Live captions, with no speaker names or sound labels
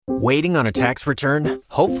Waiting on a tax return?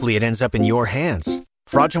 Hopefully it ends up in your hands.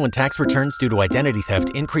 Fraudulent tax returns due to identity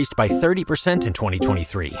theft increased by 30% in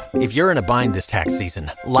 2023. If you're in a bind this tax season,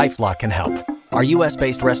 LifeLock can help. Our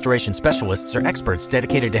U.S.-based restoration specialists are experts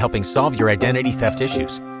dedicated to helping solve your identity theft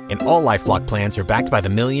issues. And all LifeLock plans are backed by the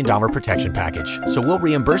 $1 Million Protection Package. So we'll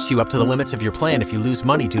reimburse you up to the limits of your plan if you lose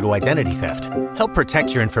money due to identity theft. Help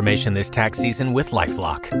protect your information this tax season with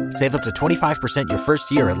LifeLock. Save up to 25% your first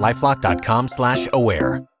year at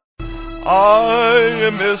LifeLock.com/aware. I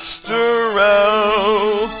am Mr.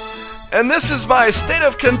 L, and this is my state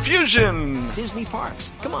of confusion. Disney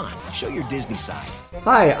parks. Come on, show your Disney side.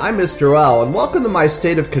 Hi, I'm Mr. L, and welcome to my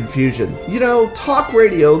state of confusion. You know, talk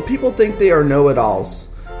radio, people think they are know-it-alls.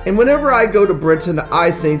 And whenever I go to Britain,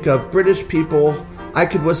 I think of British people. I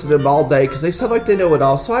could listen to them all day because they sound like they know it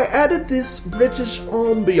all. So I added this British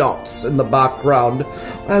ambiance in the background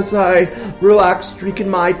as I relax drinking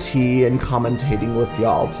my tea and commentating with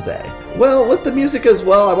y'all today. Well, with the music as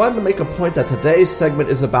well, I wanted to make a point that today's segment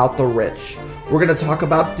is about the rich. We're going to talk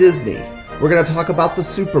about Disney. We're going to talk about the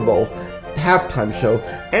Super Bowl halftime show.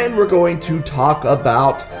 And we're going to talk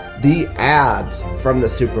about the ads from the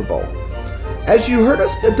Super Bowl. As you heard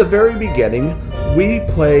us at the very beginning, we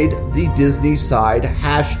played the Disney side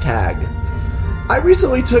hashtag. I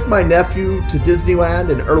recently took my nephew to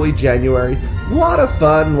Disneyland in early January. A lot of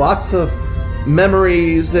fun, lots of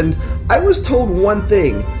memories, and I was told one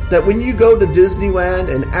thing, that when you go to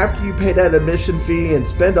Disneyland and after you pay that admission fee and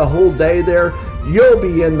spend a whole day there, you'll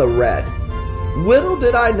be in the red. Little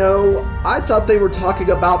did I know, I thought they were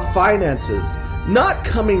talking about finances, not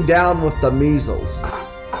coming down with the measles.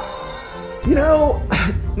 You know,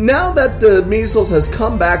 now that the measles has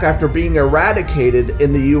come back after being eradicated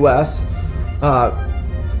in the U.S.,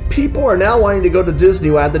 people are now wanting to go to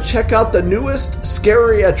Disneyland to check out the newest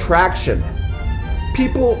scary attraction.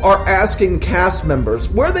 People are asking cast members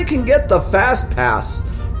where they can get the fast pass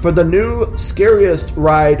for the new scariest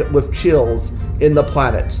ride with chills in the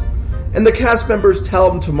planet. And the cast members tell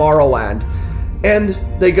them Tomorrowland. And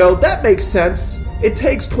they go, that makes sense. It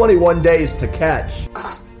takes 21 days to catch.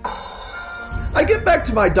 I get back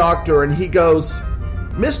to my doctor and he goes,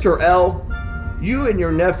 Mr. L, you and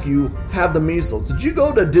your nephew have the measles. Did you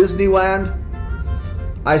go to Disneyland?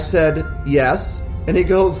 I said, yes. And he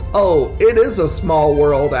goes, oh, it is a small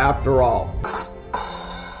world after all.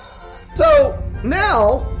 So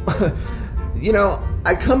now, you know,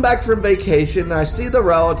 I come back from vacation, I see the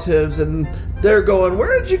relatives and they're going,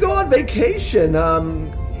 where did you go on vacation?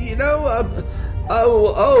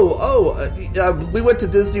 We went to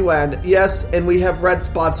Disneyland. Yes, and we have red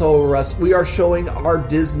spots all over us. We are showing our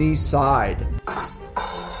Disney side.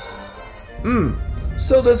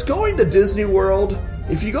 So does going to Disney World,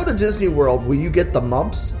 if you go to Disney World, will you get the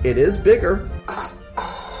mumps? It is bigger.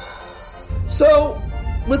 So,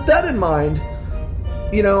 with that in mind,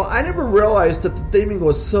 you know, I never realized that the theming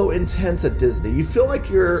was so intense at Disney. You feel like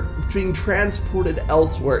you're being transported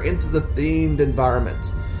elsewhere into the themed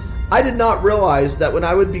environment. I did not realize that when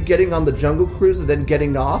I would be getting on the Jungle Cruise and then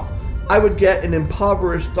getting off, I would get an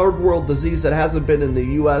impoverished third world disease that hasn't been in the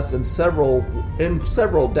U.S. in several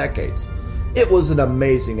decades. It was an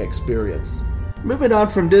amazing experience. Moving on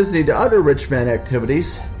from Disney to other rich man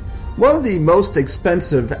activities, one of the most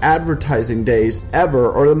expensive advertising days ever,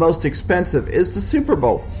 or the most expensive, is the Super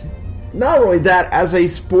Bowl. Not only that, as a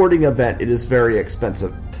sporting event, it is very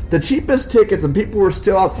expensive. The cheapest tickets, and people were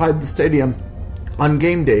still outside the stadium on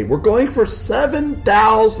game day, we're going for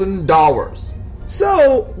 $7,000.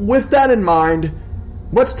 So, with that in mind,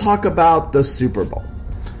 let's talk about the Super Bowl.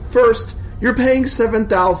 First, you're paying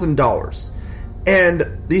 $7,000, and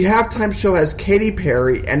the halftime show has Katy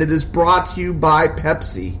Perry, and it is brought to you by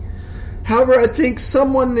Pepsi. However, I think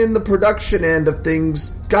someone in the production end of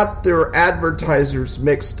things got their advertisers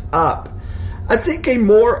mixed up. I think a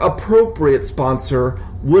more appropriate sponsor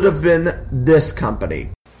would have been this company.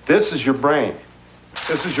 This is your brain.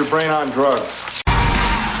 This is your brain on drugs.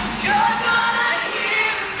 You're gonna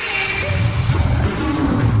hear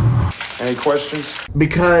me. Any questions?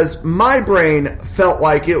 Because my brain felt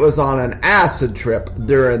like it was on an acid trip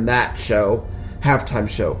during that show, halftime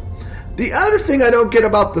show. The other thing I don't get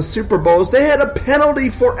about the Super Bowl is they had a penalty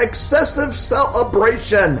for excessive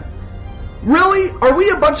celebration. Really? Are we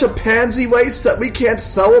a bunch of pansy wastes that we can't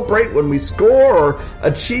celebrate when we score or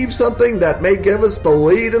achieve something that may give us the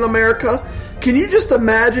lead in America? Can you just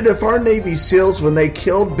imagine if our Navy SEALs, when they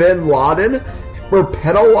killed bin Laden, were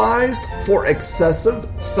penalized for excessive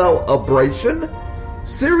celebration?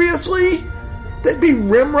 Seriously? They'd be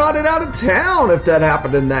rimrodded out of town if that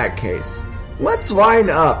happened in that case. Let's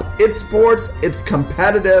line up. It's sports, it's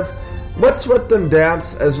competitive. Let's let them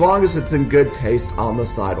dance as long as it's in good taste on the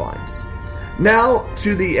sidelines. Now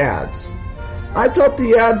to the ads. I thought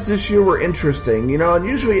the ads this year were interesting, and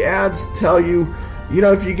usually ads tell you,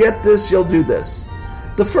 if you get this, you'll do this.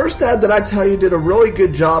 The first ad that I tell you did a really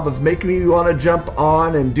good job of making me want to jump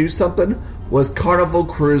on and do something was Carnival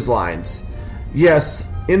Cruise Lines. Yes,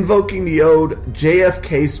 invoking the old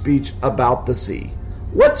JFK speech about the sea.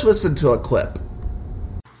 Let's listen to a clip.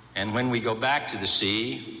 And when we go back to the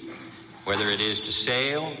sea, whether it is to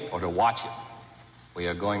sail or to watch it, we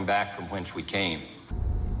are going back from whence we came.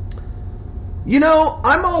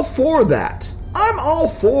 I'm all for that. I'm all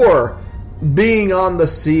for being on the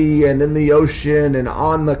sea and in the ocean and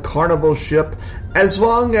on the Carnival ship, as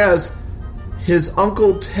long as his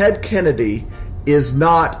Uncle Ted Kennedy is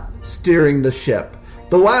not steering the ship.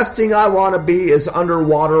 The last thing I want to be is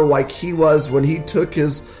underwater like he was when he took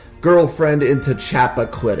his girlfriend into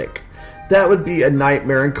Chappaquiddick. That would be a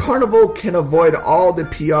nightmare, and Carnival can avoid all the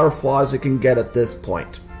PR flaws it can get at this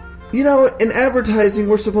point. In advertising,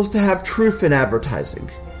 we're supposed to have truth in advertising.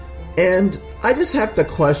 And I just have to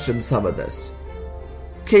question some of this.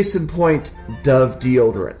 Case in point, Dove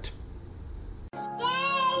deodorant.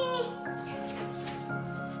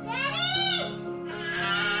 Daddy!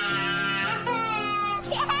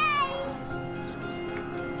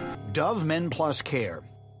 Dove Men Plus Care.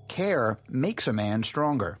 Care makes a man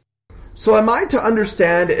stronger. So am I to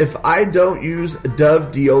understand if I don't use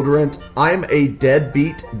Dove deodorant, I'm a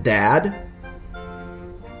deadbeat dad?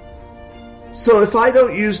 So if I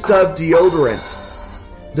don't use Dove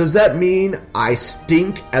deodorant, does that mean I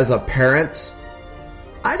stink as a parent?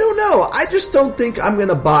 I don't know. I just don't think I'm going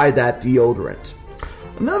to buy that deodorant.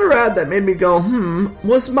 Another ad that made me go,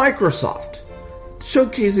 was Microsoft,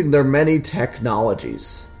 showcasing their many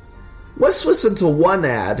technologies. Let's listen to one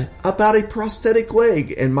ad about a prosthetic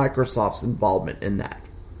leg and Microsoft's involvement in that.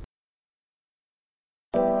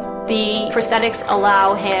 The prosthetics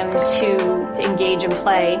allow him to engage and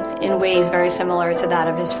play in ways very similar to that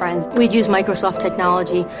of his friends. We'd use Microsoft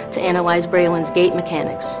technology to analyze Braylon's gait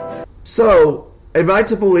mechanics. So, am I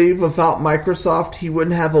to believe without Microsoft he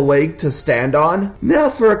wouldn't have a leg to stand on? Now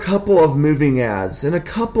for a couple of moving ads and a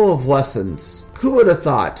couple of lessons. Who would have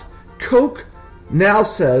thought? Coke now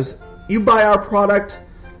says, you buy our product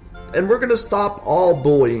and we're going to stop all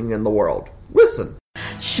bullying in the world. Listen.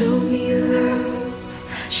 Show me love,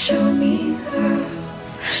 show me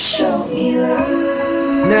love, show me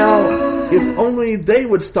love. Now, if only they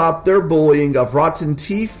would stop their bullying of rotten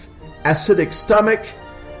teeth, acidic stomach,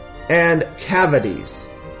 and cavities.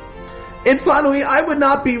 And finally, I would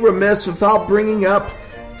not be remiss without bringing up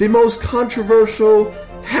the most controversial,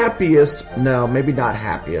 happiest, no, maybe not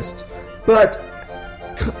happiest, but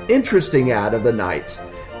interesting ad of the night.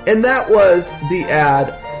 And that was the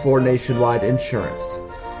ad for Nationwide Insurance.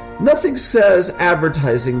 Nothing says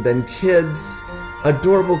advertising than kids,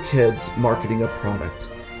 adorable kids marketing a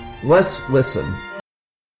product. Let's listen.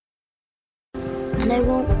 And I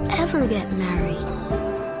won't ever get married.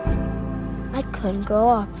 I couldn't grow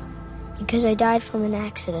up because I died from an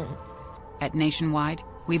accident. At Nationwide,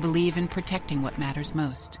 we believe in protecting what matters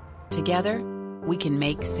most. Together, we can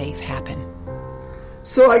make safe happen.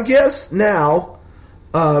 So I guess now,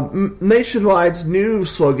 Nationwide's new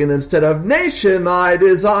slogan, instead of Nationwide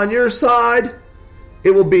is on your side, it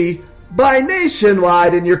will be Buy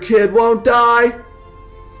Nationwide and your kid won't die.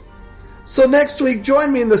 So next week,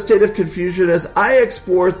 join me in the state of confusion as I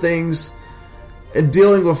explore things in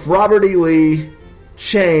dealing with Robert E. Lee,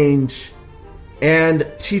 change,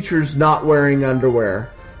 and teachers not wearing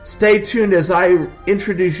underwear. Stay tuned as I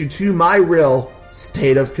introduce you to my real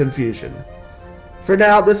state of confusion. For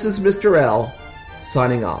now, this is Mr. L,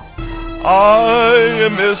 signing off. I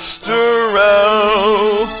am Mr.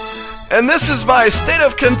 L, and this is my state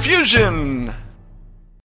of confusion.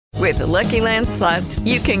 With the Lucky Land Slots,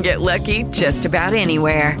 you can get lucky just about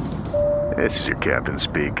anywhere. This is your captain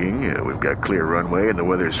speaking. We've got clear runway and the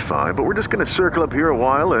weather's fine, but we're just going to circle up here a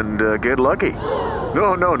while and get lucky.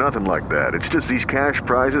 No, nothing like that. It's just these cash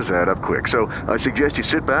prizes add up quick. So I suggest you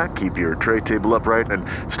sit back, keep your tray table upright, and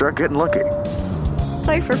start getting lucky.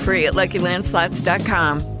 Play for free at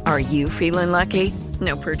LuckyLandSlots.com. Are you feeling lucky?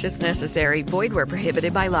 No purchase necessary. Void where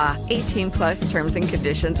prohibited by law. 18+ terms and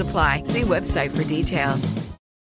conditions apply. See website for details.